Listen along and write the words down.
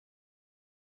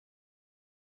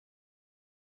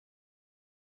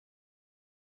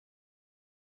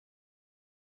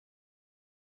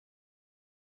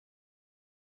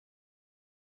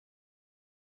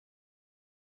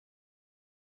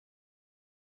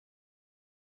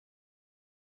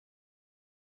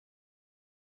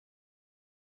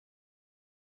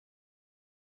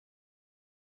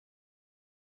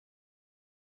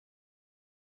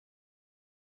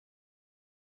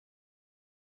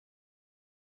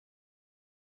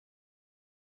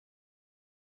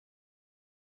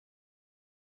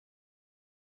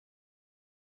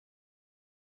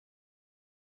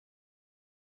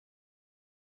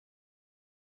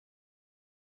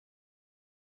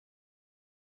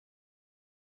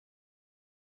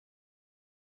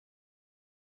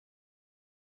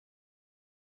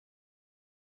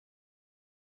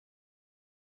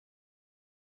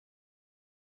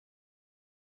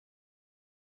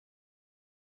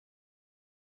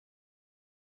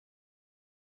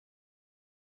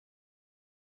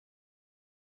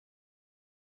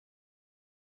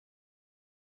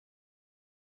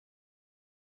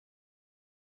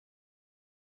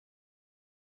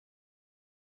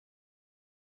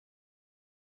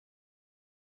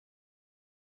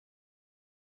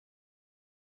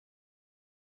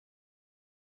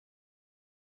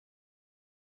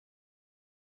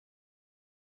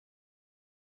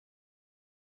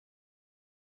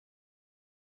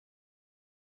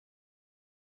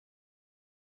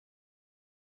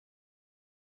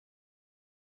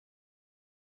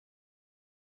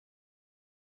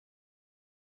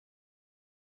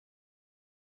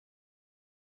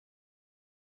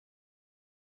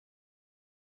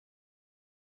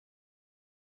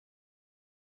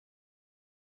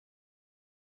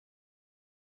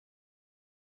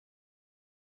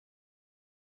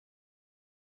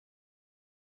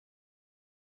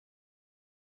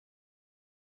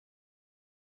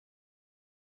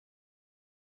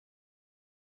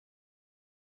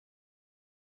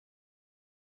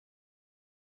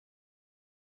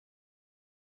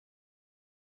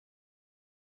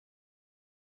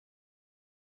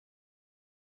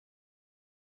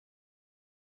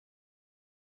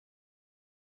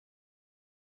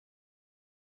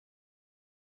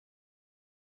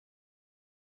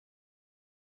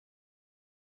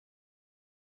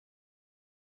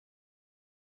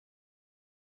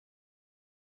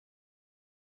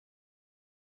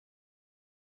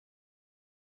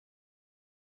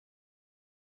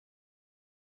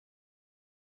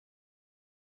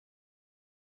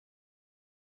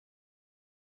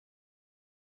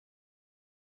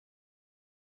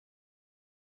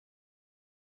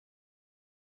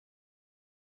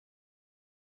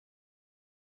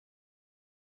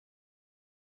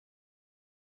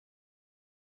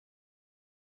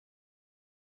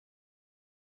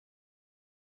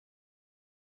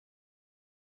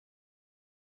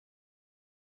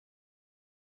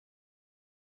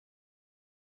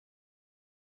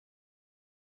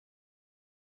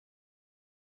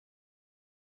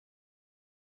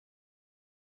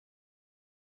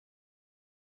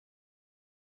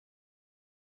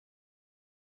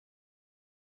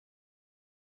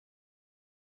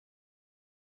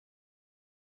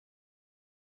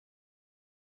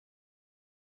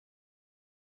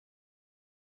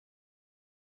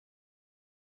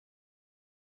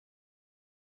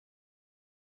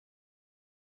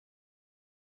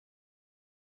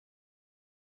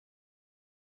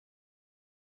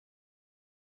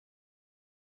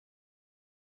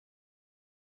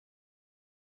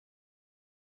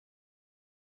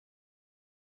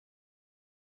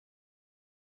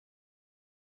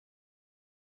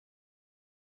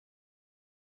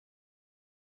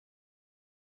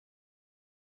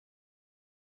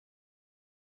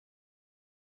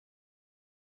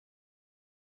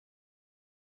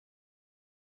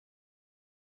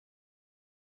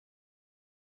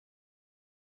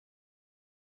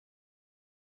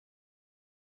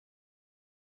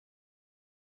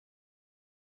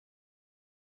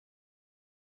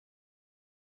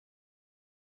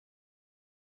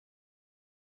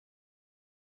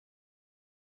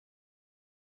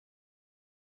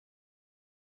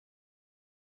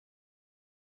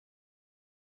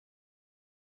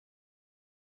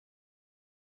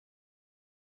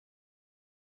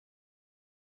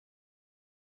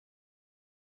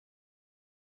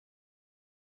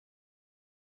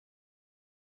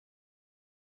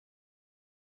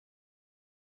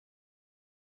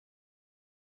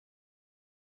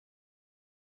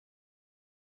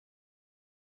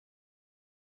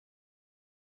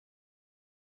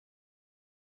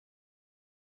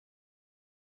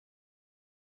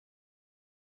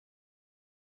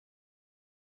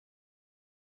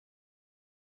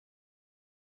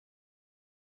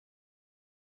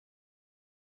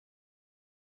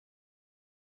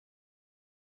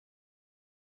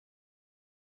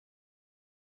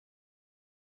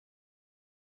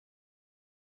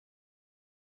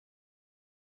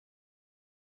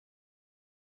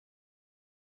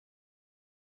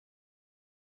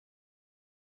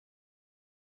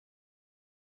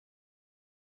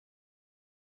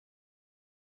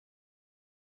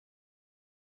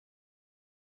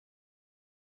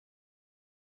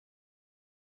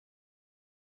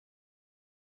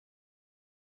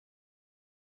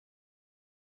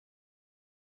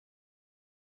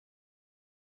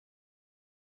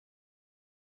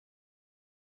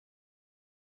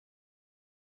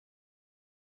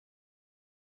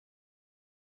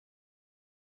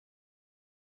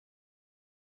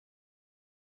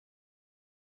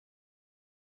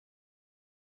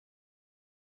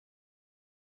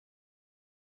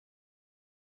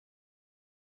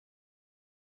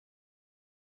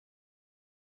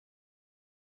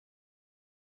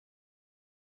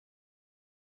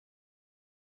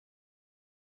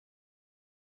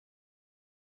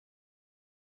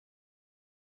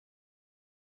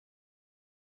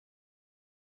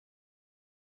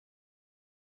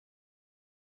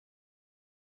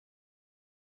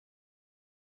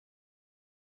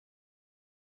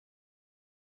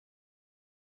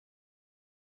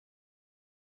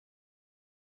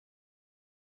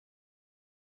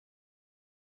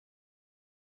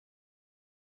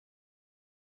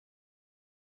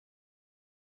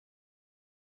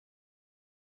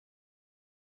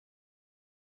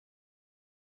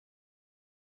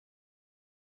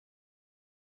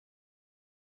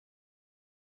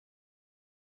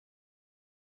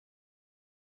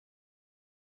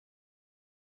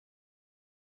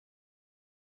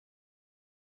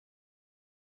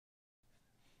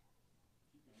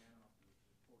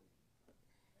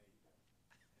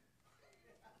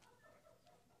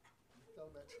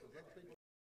All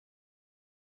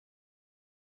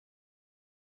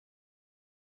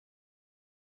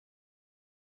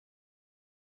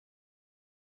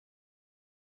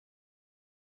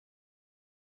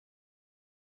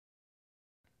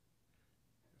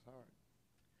right.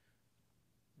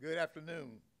 Good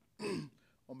afternoon.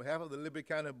 On behalf of the Liberty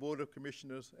County Board of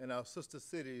Commissioners and our sister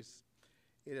cities,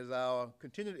 it is our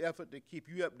continued effort to keep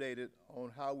you updated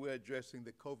on how we're addressing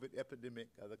the COVID epidemic,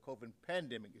 the COVID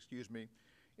pandemic,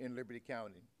 in Liberty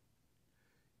County.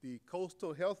 The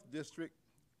Coastal Health District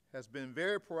has been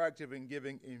very proactive in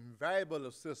giving invaluable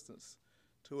assistance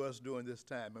to us during this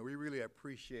time, and we really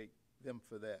appreciate them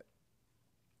for that.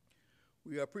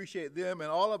 We appreciate them and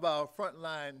all of our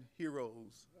frontline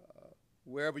heroes,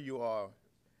 wherever you are,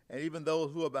 and even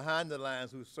those who are behind the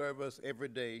lines who serve us every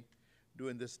day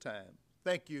during this time.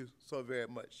 Thank you so very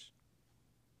much.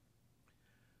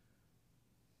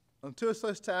 Until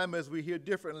such time as we hear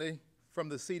differently from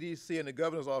the CDC and the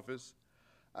governor's office,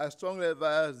 I strongly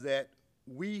advise that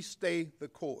we stay the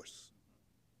course.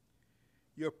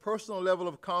 Your personal level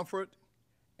of comfort,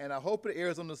 and I hope it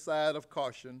errs on the side of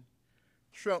caution,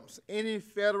 trumps any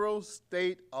federal,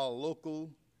 state, or local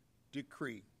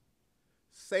decree.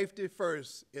 Safety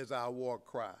first is our war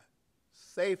cry.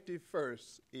 Safety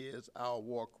first is our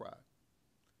war cry.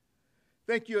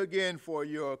 Thank you again for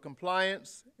your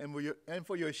compliance and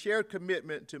for your shared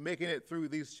commitment to making it through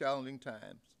these challenging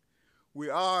times. We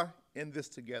are in this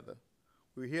together.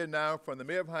 We're here now from the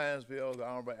Mayor of Hinesville, the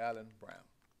Honorable Alan Brown.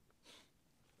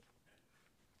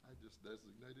 I just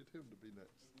designated him to be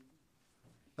next.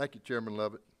 Thank you, Chairman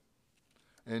Lovett.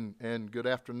 And good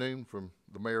afternoon from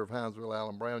the Mayor of Hinesville,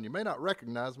 Alan Brown. You may not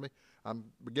recognize me. I'm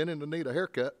beginning to need a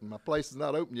haircut, and my place is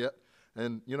not open yet.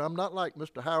 And, you know, I'm not like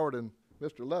Mr. Howard and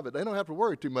Mr. Lovett. They don't have to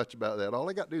worry too much about that. All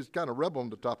they got to do is kind of rub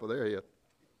on the top of their head.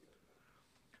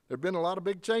 There have been a lot of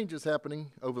big changes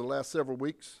happening over the last several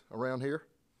weeks around here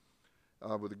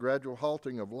with the gradual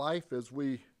halting of life as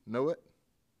we know it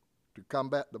to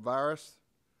combat the virus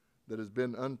that has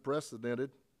been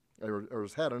unprecedented or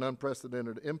has had an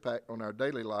unprecedented impact on our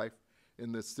daily life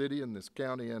in this city, in this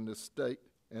county, and this state,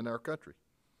 and our country.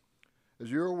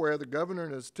 As you're aware, the governor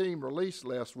and his team released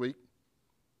last week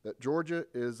that Georgia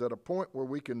is at a point where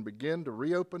we can begin to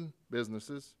reopen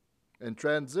businesses and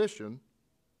transition,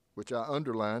 which I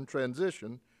underline,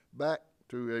 transition back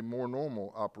to a more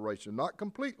normal operation. Not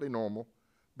completely normal,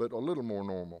 but a little more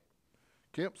normal.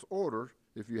 Kemp's order,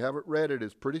 if you haven't read it,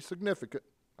 is pretty significant.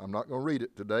 I'm not going to read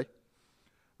it today.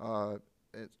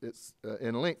 It's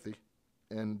lengthy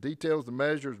and details the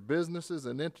measures businesses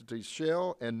and entities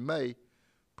shall and may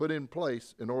put in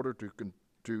place in order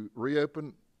to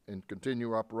reopen and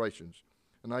continue operations.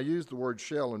 And I use the word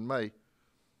shall and may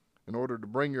in order to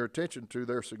bring your attention to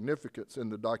their significance in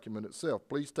the document itself.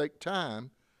 Please take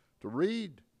time to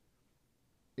read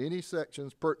any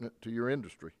sections pertinent to your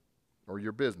industry or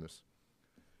your business.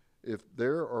 If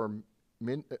there are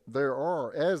many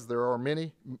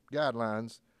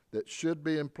guidelines that should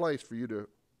be in place for you to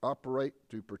operate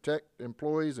to protect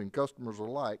employees and customers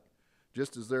alike,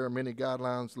 just as there are many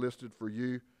guidelines listed for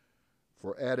you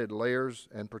for added layers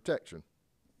and protection.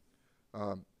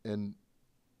 And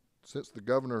since the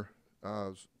governor's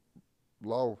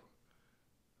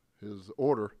his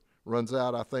order runs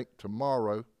out, I think,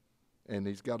 tomorrow, and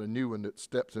he's got a new one that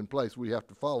steps in place, we have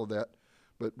to follow that.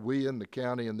 But we in the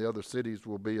county and the other cities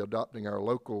will be adopting our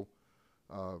local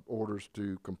orders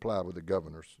to comply with the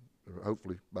governor's,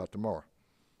 hopefully by tomorrow.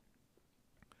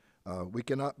 We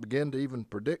cannot begin to even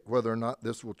predict whether or not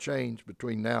this will change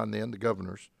between now and then, the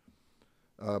governor's.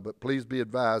 But please be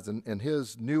advised, and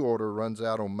his new order runs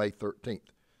out on May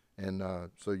 13th. And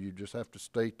so you just have to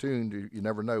stay tuned. You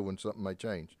never know when something may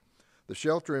change. The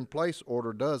shelter-in-place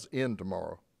order does end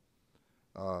tomorrow.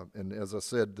 And as I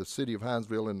said, the city of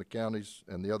Hinesville and the counties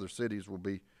and the other cities will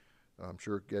be, I'm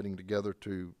sure, getting together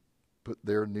to put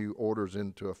their new orders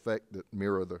into effect that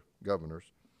mirror the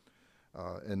governor's.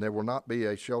 And there will not be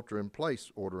a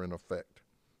shelter-in-place order in effect.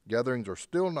 Gatherings are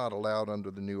still not allowed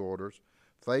under the new orders.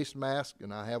 Face masks,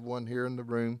 and I have one here in the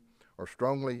room, are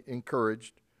strongly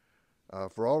encouraged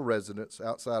for all residents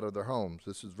outside of their homes.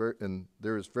 This is and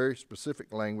there is very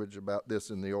specific language about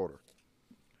this in the order.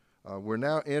 We're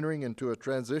now entering into a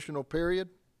transitional period,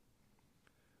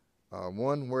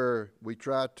 one where we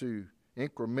try to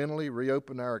incrementally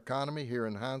reopen our economy here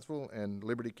in Hinesville and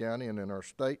Liberty County and in our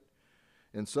state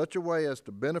in such a way as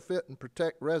to benefit and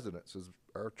protect residents, as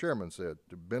our chairman said,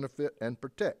 to benefit and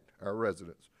protect our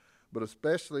residents, but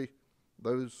especially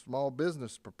those small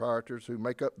business proprietors who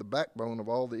make up the backbone of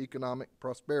all the economic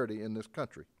prosperity in this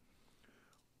country.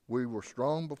 We were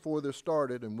strong before this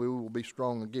started, and we will be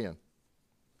strong again.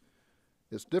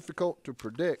 It's difficult to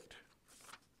predict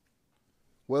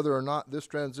whether or not this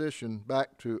transition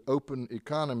back to open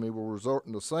economy will result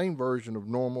in the same version of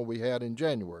normal we had in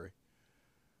January,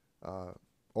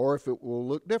 or if it will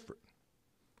look different.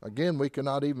 Again, we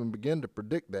cannot even begin to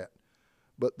predict that,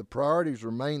 but the priorities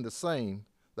remain the same: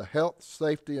 the health,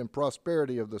 safety, and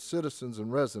prosperity of the citizens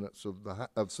and residents of the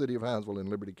City of Hinesville in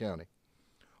Liberty County.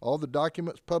 All the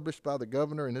documents published by the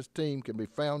governor and his team can be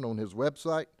found on his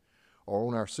website or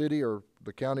on our city or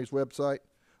the county's website.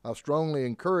 I strongly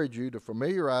encourage you to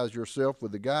familiarize yourself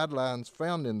with the guidelines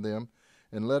found in them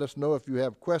and let us know if you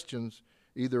have questions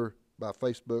either by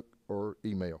Facebook or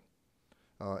email.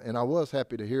 And I was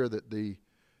happy to hear that the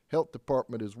health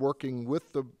department is working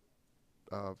with the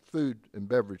food and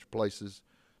beverage places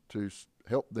to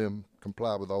help them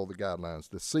comply with all the guidelines,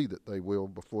 to see that they will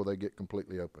before they get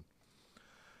completely open.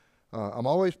 I'm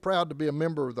always proud to be a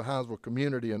member of the Hinesville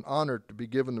community and honored to be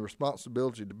given the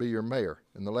responsibility to be your mayor.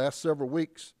 In the last several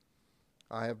weeks,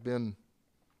 I have been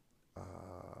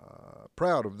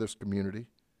proud of this community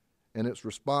and its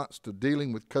response to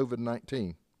dealing with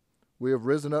COVID-19. We have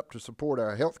risen up to support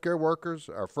our healthcare workers,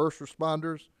 our first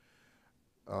responders,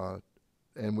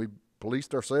 and we've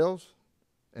policed ourselves,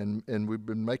 and we've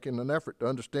been making an effort to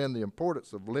understand the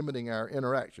importance of limiting our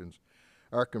interactions.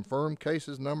 Our confirmed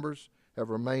cases numbers have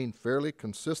remained fairly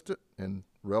consistent and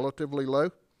relatively low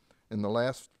in the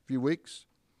last few weeks,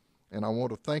 and I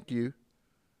want to thank you,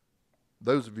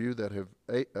 those of you that have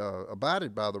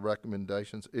abided by the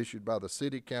recommendations issued by the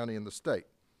city, county, and the state.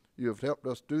 You have helped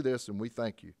us do this, and we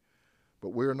thank you.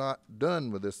 But we're not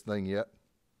done with this thing yet,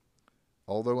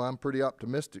 although I'm pretty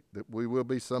optimistic that we will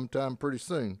be sometime pretty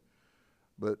soon.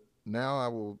 But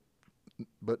now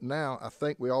I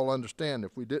think we all understand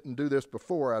if we didn't do this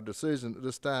before, our decision at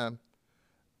this time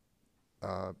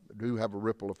do have a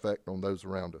ripple effect on those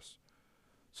around us.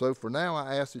 So for now,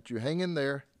 I ask that you hang in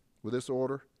there with this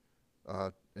order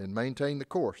and maintain the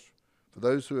course. For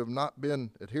those who have not been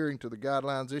adhering to the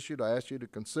guidelines issued, I ask you to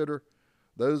consider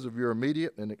those of your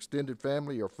immediate and extended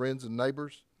family, your friends and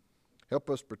neighbors. Help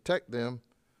us protect them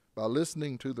by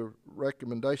listening to the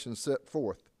recommendations set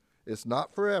forth. It's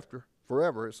not forever.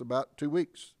 It's about 2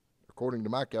 weeks, according to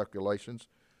my calculations,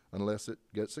 unless it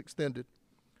gets extended.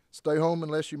 Stay home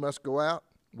unless you must go out.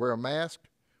 Wear a mask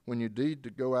when you need to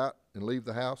go out and leave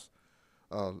the house.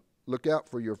 Look out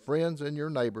for your friends and your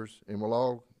neighbors, and we'll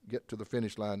all get to the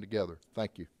finish line together.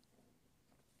 Thank you.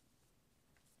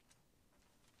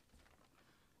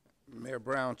 Mayor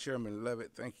Brown, Chairman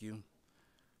Levitt, thank you.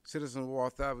 Citizens of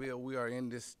Walthamville, we are in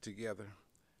this together,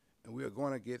 and we are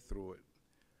going to get through it.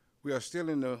 We are still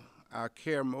in our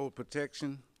care mode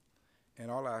protection, and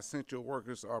all our essential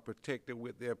workers are protected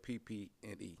with their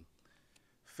PPE.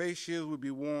 Face shields will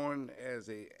be worn as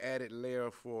an added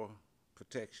layer for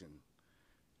protection.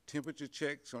 Temperature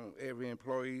checks on every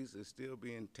employee is still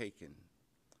being taken.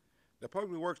 The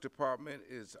Public Works Department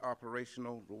is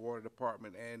operational, the Water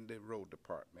Department, and the Road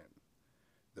Department.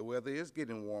 The weather is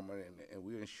getting warmer, and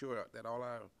we ensure that all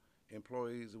our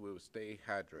employees will stay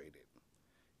hydrated.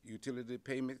 Utility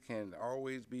payment can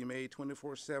always be made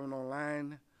 24/7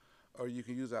 online, or you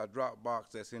can use our drop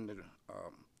box that's in the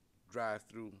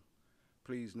drive-through.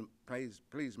 Please,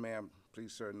 ma'am,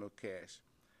 please, sir, no cash.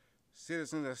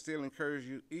 Citizens, I still encourage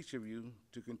each of you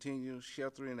to continue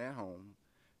sheltering at home.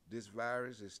 This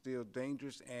virus is still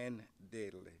dangerous and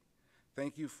deadly.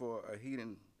 Thank you for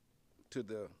adhering to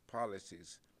the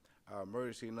policies. Our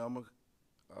emergency number,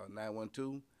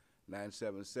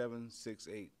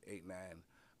 912-977-6889.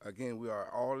 Again, we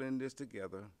are all in this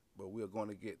together, but we are going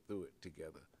to get through it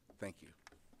together. Thank you.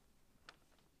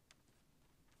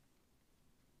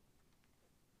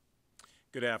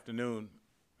 Good afternoon.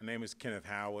 My name is Kenneth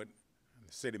Howard. I'm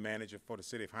the city manager for the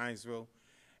city of Hinesville.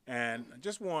 And I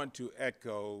just want to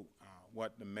echo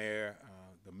what the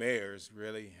mayors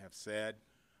really have said,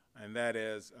 and that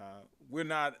is we're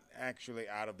not actually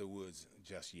out of the woods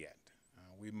just yet.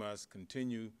 We must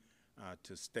continue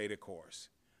to stay the course.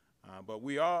 But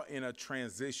we are in a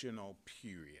transitional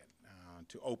period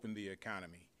to open the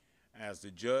economy. As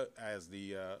the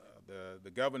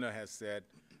governor has said,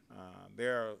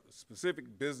 there are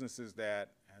specific businesses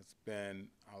that has been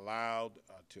allowed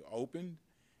to open,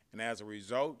 and as a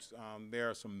result, there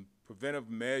are some preventive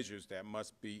measures that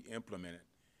must be implemented.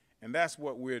 And that's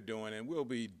what we're doing, and we'll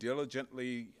be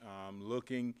diligently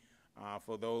looking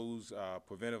for those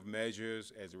preventive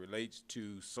measures as it relates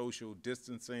to social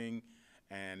distancing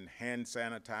and hand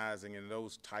sanitizing and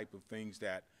those type of things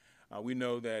that we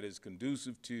know that is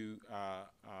conducive to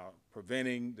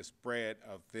preventing the spread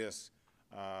of this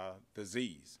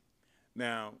disease.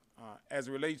 Now, as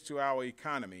it relates to our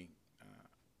economy,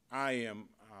 I am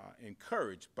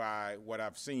encouraged by what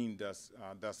I've seen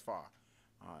thus far.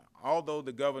 Although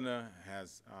the governor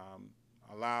has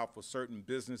allowed for certain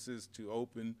businesses to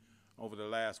open over the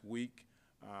last week,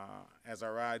 as I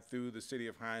ride through the city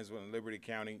of Hinesville and Liberty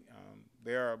County,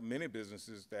 there are many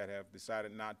businesses that have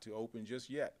decided not to open just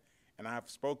yet. And I've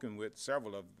spoken with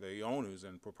several of the owners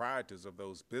and proprietors of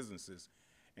those businesses.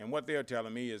 And what they're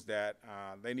telling me is that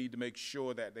they need to make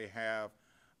sure that they have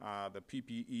the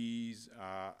PPEs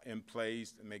in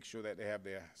place, to make sure that they have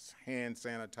their hand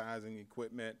sanitizing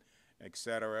equipment, et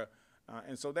cetera.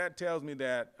 And so that tells me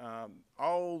that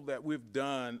all that we've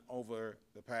done over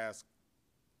the past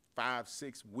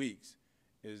 5-6 weeks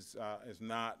is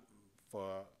not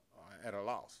at a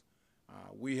loss.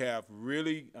 We have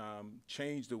really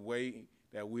changed the way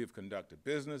that we've conducted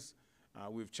business.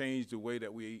 We've changed the way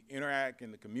that we interact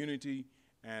in the community,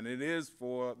 and it is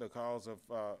for the cause of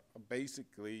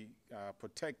basically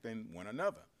protecting one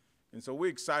another. And so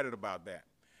we're excited about that.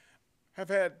 I've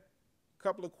had a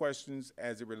couple of questions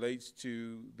as it relates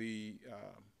to the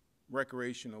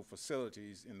recreational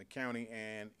facilities in the county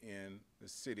and in the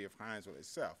city of Hinesville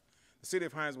itself. The city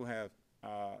of Hinesville has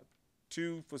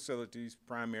 2 facilities,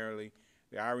 primarily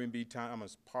the Irene B.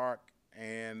 Thomas Park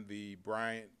and the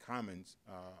Bryant Commons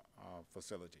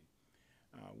facility.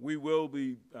 We will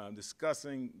be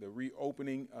discussing the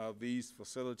reopening of these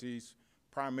facilities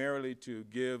primarily to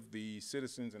give the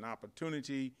citizens an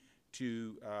opportunity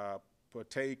to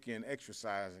partake in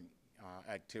exercising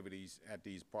activities at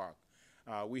these parks.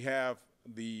 We have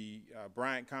the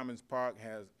Bryant Commons Park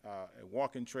has a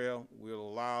walking trail. We'll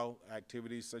allow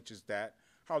activities such as that.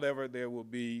 However, there will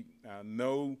be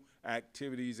no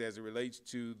activities as it relates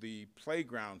to the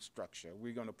playground structure.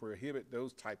 We're going to prohibit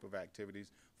those type of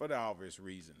activities for the obvious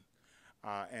reason.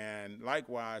 And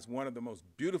likewise, one of the most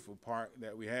beautiful parks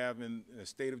that we have in the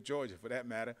state of Georgia, for that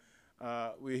matter,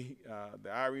 the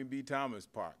Irene B. Thomas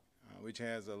Park, which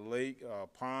has a lake,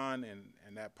 pond,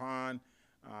 and that pond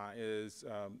is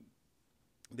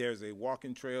there's a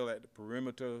walking trail at the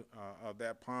perimeter of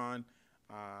that pond,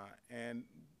 and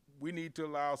we need to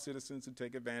allow citizens to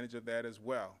take advantage of that as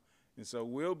well. And so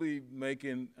we'll be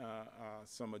making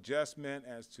some adjustment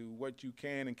as to what you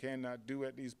can and cannot do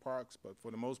at these parks, but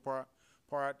for the most part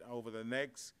over the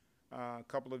next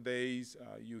couple of days,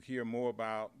 you hear more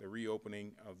about the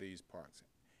reopening of these parks.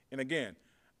 And again,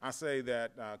 I say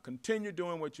that continue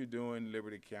doing what you're doing,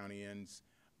 Liberty Countyans.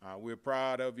 We're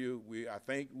proud of you. I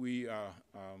think we are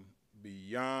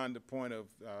beyond the point of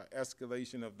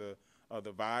escalation of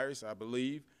the virus, I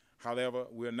believe. However,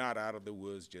 we're not out of the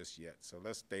woods just yet, so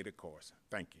let's stay the course.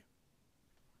 Thank you.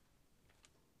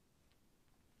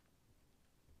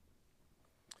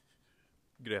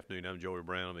 Good afternoon. I'm Joey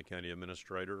Brown. I'm the county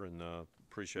administrator, and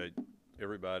appreciate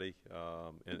everybody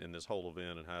in this whole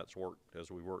event and how it's worked as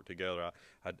we work together.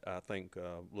 I think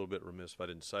a little bit remiss if I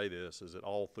didn't say this, is that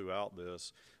all throughout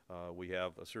this, we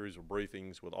have a series of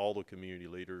briefings with all the community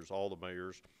leaders, all the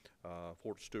mayors,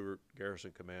 Fort Stewart,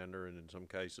 garrison commander, and in some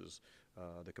cases,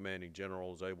 the commanding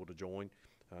general is able to join.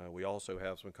 We also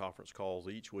have some conference calls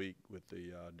each week with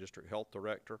the district health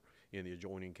director in the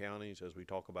adjoining counties as we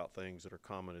talk about things that are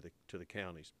common to the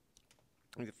counties.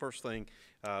 I think the first thing,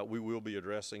 we will be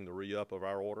addressing the re-up of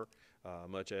our order,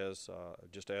 much as,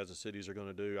 just as the cities are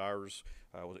going to do. Ours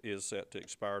is set to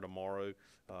expire tomorrow.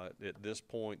 At this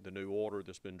point, the new order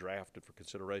that's been drafted for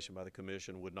consideration by the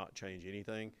commission would not change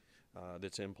anything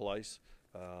that's in place.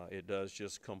 It does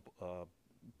just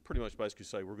pretty much basically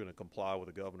say we're going to comply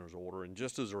with the governor's order. And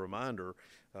just as a reminder,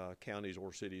 counties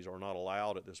or cities are not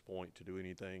allowed at this point to do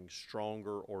anything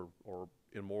stronger or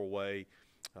in more way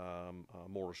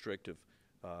more restrictive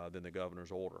than the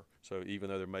governor's order. So even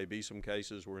though there may be some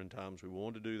cases where in times we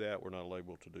want to do that, we're not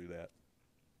able to do that.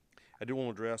 I do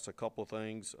want to address a couple of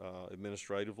things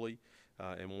administratively,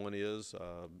 and one is,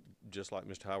 just like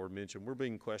Mr. Howard mentioned, we're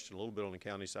being questioned a little bit on the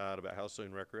county side about how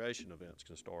soon recreation events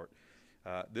can start.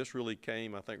 This really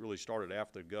came, I think, really started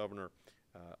after the governor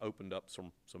opened up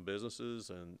some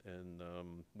businesses, and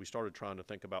we started trying to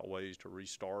think about ways to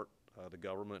restart the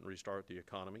government and restart the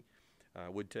economy. I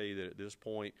would tell you that at this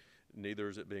point, neither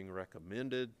is it being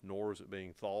recommended, nor is it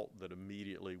being thought that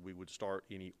immediately we would start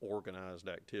any organized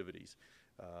activities.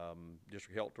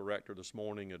 District Health Director this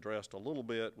morning addressed a little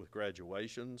bit with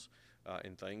graduations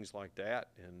and things like that,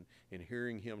 and in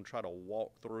hearing him try to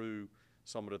walk through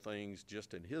some of the things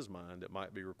just in his mind that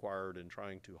might be required in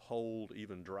trying to hold,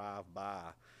 even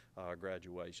drive-by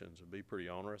graduations would be pretty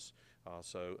onerous.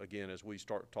 So again, as we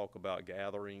start to talk about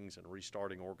gatherings and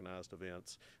restarting organized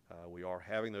events, we are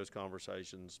having those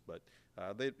conversations, but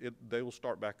they will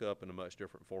start back up in a much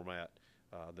different format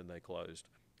than they closed.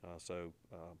 So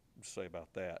say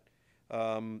about that.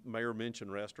 Mayor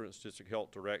mentioned restaurants. District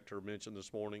Health Director mentioned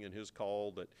this morning in his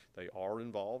call that they are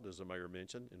involved, as the mayor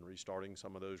mentioned, in restarting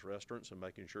some of those restaurants and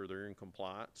making sure they're in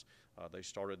compliance. They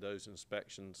started those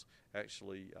inspections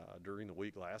actually during the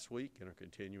week last week and are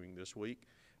continuing this week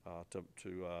to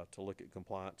look at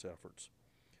compliance efforts.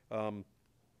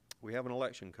 We have an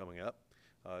election coming up.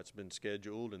 It's been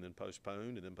scheduled and then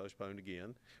postponed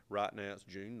again. Right now it's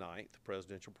June 9th,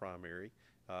 presidential primary.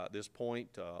 At this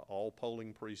point, all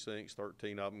polling precincts,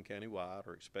 13 of them countywide,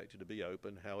 are expected to be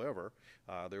open. However,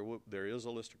 there is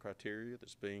a list of criteria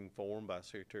that's being formed by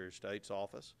Secretary of State's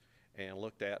office and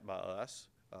looked at by us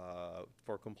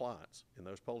for compliance in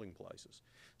those polling places.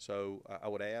 So I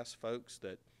would ask folks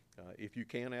that if you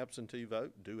can absentee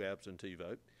vote, do absentee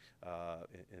vote.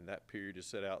 And that period is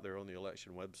set out there on the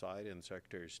election website and the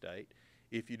Secretary of State.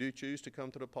 If you do choose to come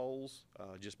to the polls,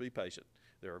 just be patient.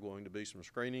 There are going to be some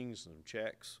screenings and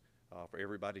checks for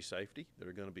everybody's safety that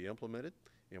are going to be implemented,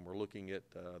 and we're looking at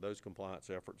those compliance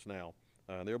efforts now.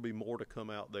 There'll be more to come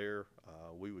out there.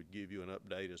 We would give you an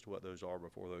update as to what those are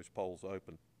before those polls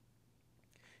open.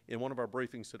 In one of our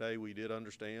briefings today, we did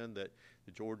understand that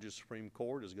the Georgia Supreme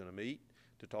Court is going to meet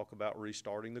to talk about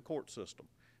restarting the court system.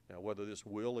 Now, whether this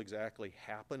will exactly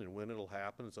happen and when it'll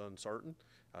happen is uncertain.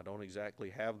 I don't exactly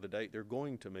have the date they're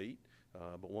going to meet,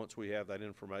 but once we have that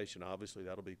information, obviously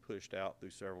that'll be pushed out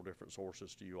through several different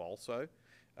sources to you also.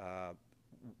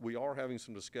 We are having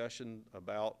some discussion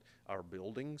about our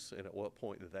buildings and at what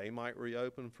point they might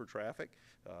reopen for traffic.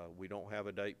 We don't have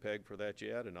a date pegged for that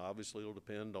yet, and obviously it'll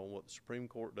depend on what the Supreme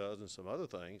Court does and some other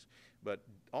things. But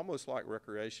almost like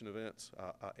recreation events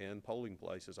and polling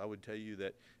places, I would tell you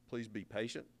that please be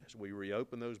patient as we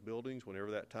reopen those buildings whenever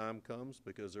that time comes,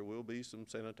 because there will be some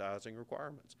sanitizing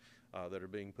requirements that are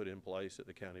being put in place at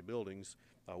the county buildings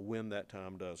when that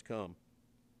time does come.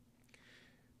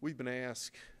 We've been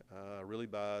asked really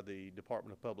by the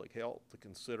Department of Public Health to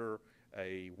consider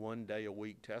a 1 day a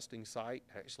week testing site,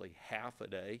 actually half a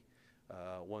day,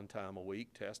 1 time a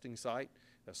week testing site.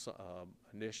 That's an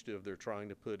initiative they're trying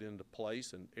to put into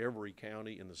place in every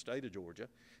county in the state of Georgia.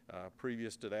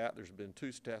 Previous to that, there's been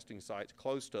 2 testing sites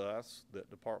close to us that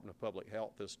Department of Public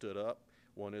Health has stood up.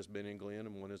 One has been in Glenn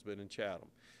and one has been in Chatham.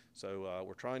 So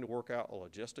we're trying to work out the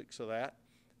logistics of that.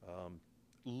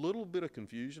 Little bit of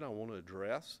confusion I want to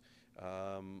address.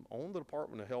 On the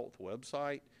Department of Health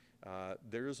website,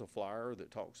 there is a flyer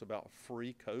that talks about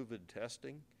free COVID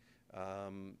testing.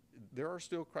 There are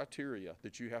still criteria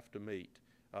that you have to meet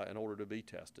in order to be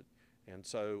tested. And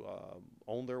so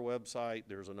on their website,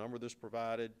 there's a number that's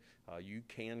provided. You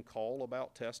can call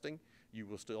about testing. You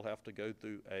will still have to go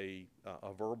through a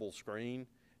verbal screen.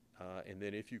 And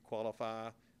then if you qualify,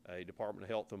 a Department of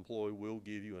Health employee will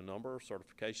give you a number,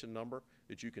 certification number,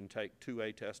 that you can take to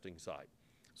a testing site.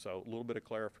 So a little bit of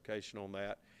clarification on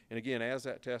that. And again, as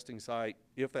that testing site,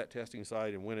 if that testing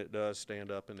site and when it does stand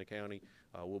up in the county,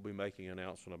 we'll be making an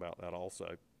announcement about that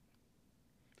also.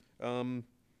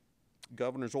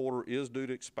 Governor's order is due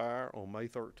to expire on May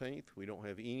 13th. We don't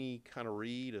have any kind of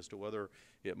read as to whether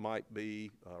it might be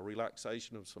a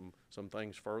relaxation of some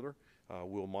things further.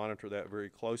 We'll monitor that very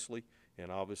closely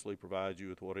and obviously provide you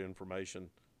with what information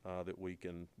that we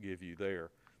can give you there.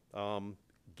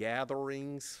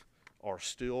 Gatherings are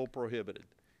still prohibited,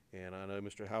 and I know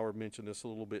Mr. Howard mentioned this a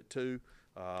little bit too.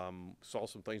 Saw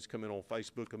some things come in on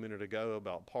Facebook a minute ago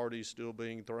about parties still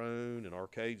being thrown and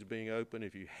arcades being open.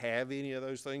 If you have any of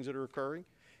those things that are occurring,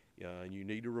 and you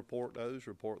need to report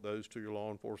those to your law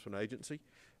enforcement agency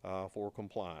for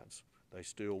compliance. They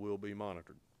still will be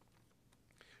monitored.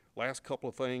 Last couple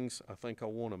of things I think I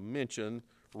want to mention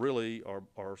really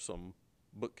are some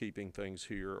bookkeeping things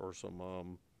here, or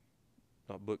some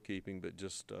not bookkeeping, but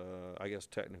just I guess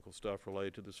technical stuff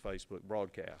related to this Facebook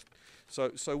broadcast.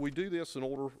 So we do this in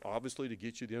order, obviously, to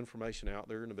get you the information out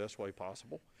there in the best way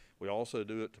possible. We also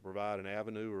do it to provide an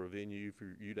avenue or a venue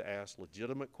for you to ask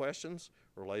legitimate questions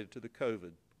related to the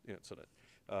COVID incident.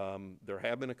 There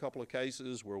have been a couple of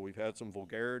cases where we've had some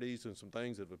vulgarities and some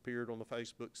things that have appeared on the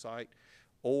Facebook site,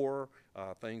 or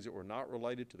things that were not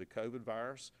related to the COVID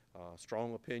virus,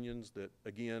 strong opinions that,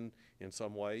 again, in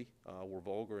some way were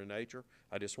vulgar in nature.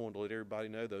 I just wanted to let everybody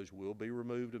know those will be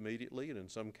removed immediately, and in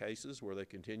some cases where they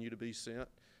continue to be sent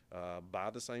by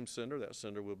the same sender, that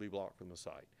sender will be blocked from the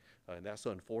site. And that's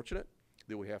unfortunate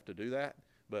that we have to do that,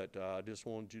 but I just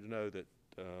wanted you to know that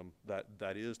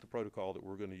that is the protocol that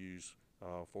we're going to use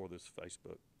for this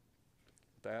Facebook.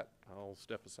 With that, I'll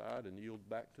step aside and yield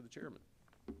back to the chairman.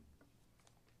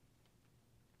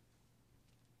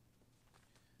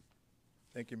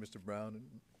 Thank you, Mr. Brown, and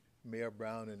Mayor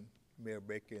Brown and Mayor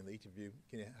Baker, and each of you,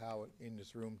 Kenny Howard, in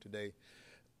this room today.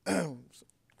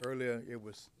 Earlier, it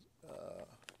was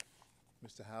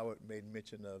Mr. Howard made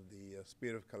mention of the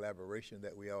spirit of collaboration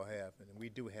that we all have, and we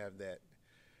do have that.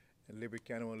 And Liberty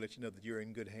County, I want to let you know that you're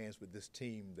in good hands with this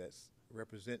team that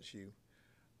represents you.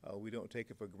 We don't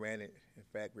take it for granted. In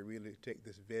fact, we really take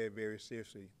this very, very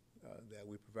seriously, that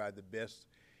we provide the best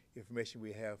information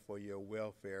we have for your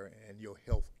welfare and your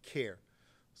health care.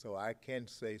 So I can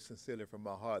say sincerely from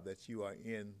my heart that you are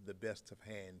in the best of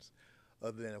hands,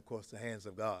 other than, of course, the hands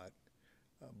of God.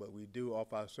 But we do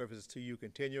offer our services to you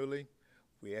continually.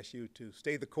 We ask you to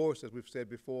stay the course, as we've said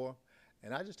before.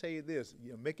 And I just tell you this,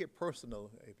 make it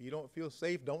personal. If you don't feel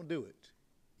safe, don't do it.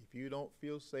 If you don't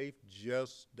feel safe,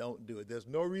 just don't do it. There's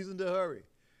no reason to hurry.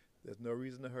 There's no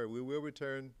reason to hurry. We will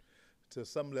return to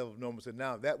some level of normalcy.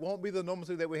 Now, that won't be the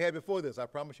normalcy that we had before this, I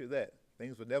promise you that.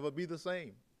 Things will never be the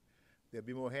same. There'll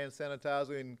be more hand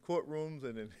sanitizer in courtrooms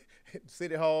and in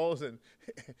city halls and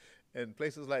and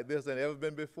places like this than ever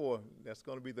been before. That's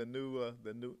going to be the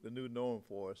new norm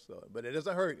for us. But it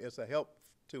doesn't hurt. It's a help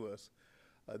to us.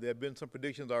 There have been some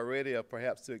predictions already of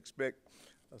perhaps to expect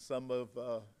some of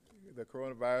the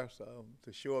coronavirus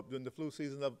to show up during the flu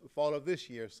season of the fall of this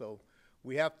year. So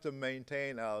we have to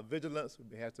maintain our vigilance.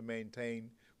 We have to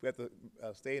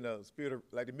stay in a spirit of,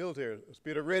 like the military, a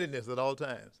spirit of readiness at all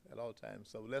times.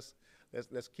 So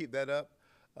let's keep that up.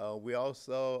 We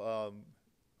also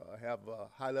have a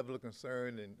high level of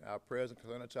concern in our prayers and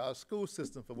concern to our school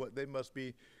system for what they must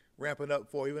be ramping up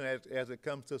for, even as it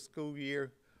comes to school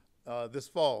year this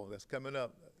fall that's coming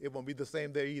up. It won't be the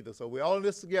same there either. So we're all in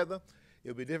this together.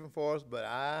 It'll be different for us, but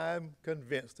I'm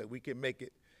convinced that we can make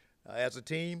it as a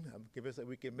team. I'm convinced that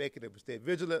we can make it if we stay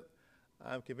vigilant.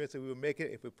 I'm convinced that we will make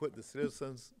it if we put the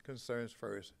citizens' concerns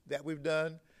first. That we've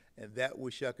done, and that we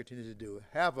shall continue to do.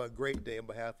 Have a great day on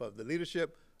behalf of the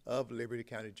leadership of Liberty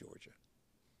County, Georgia.